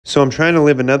So I'm trying to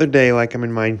live another day like I'm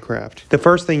in Minecraft. The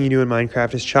first thing you do in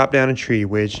Minecraft is chop down a tree,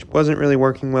 which wasn't really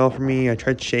working well for me. I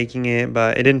tried shaking it,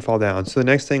 but it didn't fall down. So the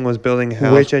next thing was building a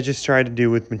house, which I just tried to do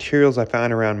with materials I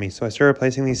found around me. So I started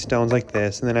placing these stones like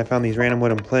this, and then I found these random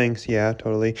wooden planks. Yeah,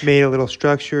 totally. Made a little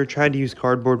structure, tried to use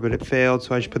cardboard, but it failed.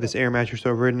 So I just put this air mattress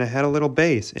over it, and I had a little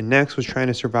base. And next was trying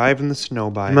to survive in the snow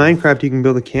biome. In Minecraft, you can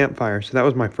build a campfire. So that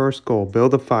was my first goal,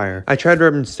 build a fire. I tried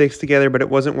rubbing sticks together, but it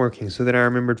wasn't working. So then I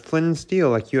remembered flint and steel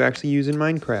like you actually use in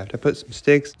Minecraft. I put some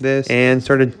sticks, and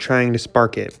started trying to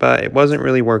spark it, but it wasn't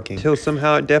really working. Until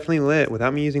somehow it definitely lit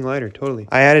without me using lighter, totally.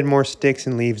 I added more sticks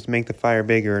and leaves to make the fire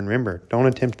bigger, and remember, don't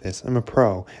attempt this. I'm a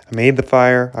pro. I made the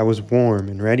fire, I was warm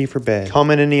and ready for bed.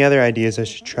 Comment any other ideas I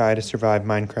should try to survive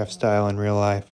Minecraft style in real life.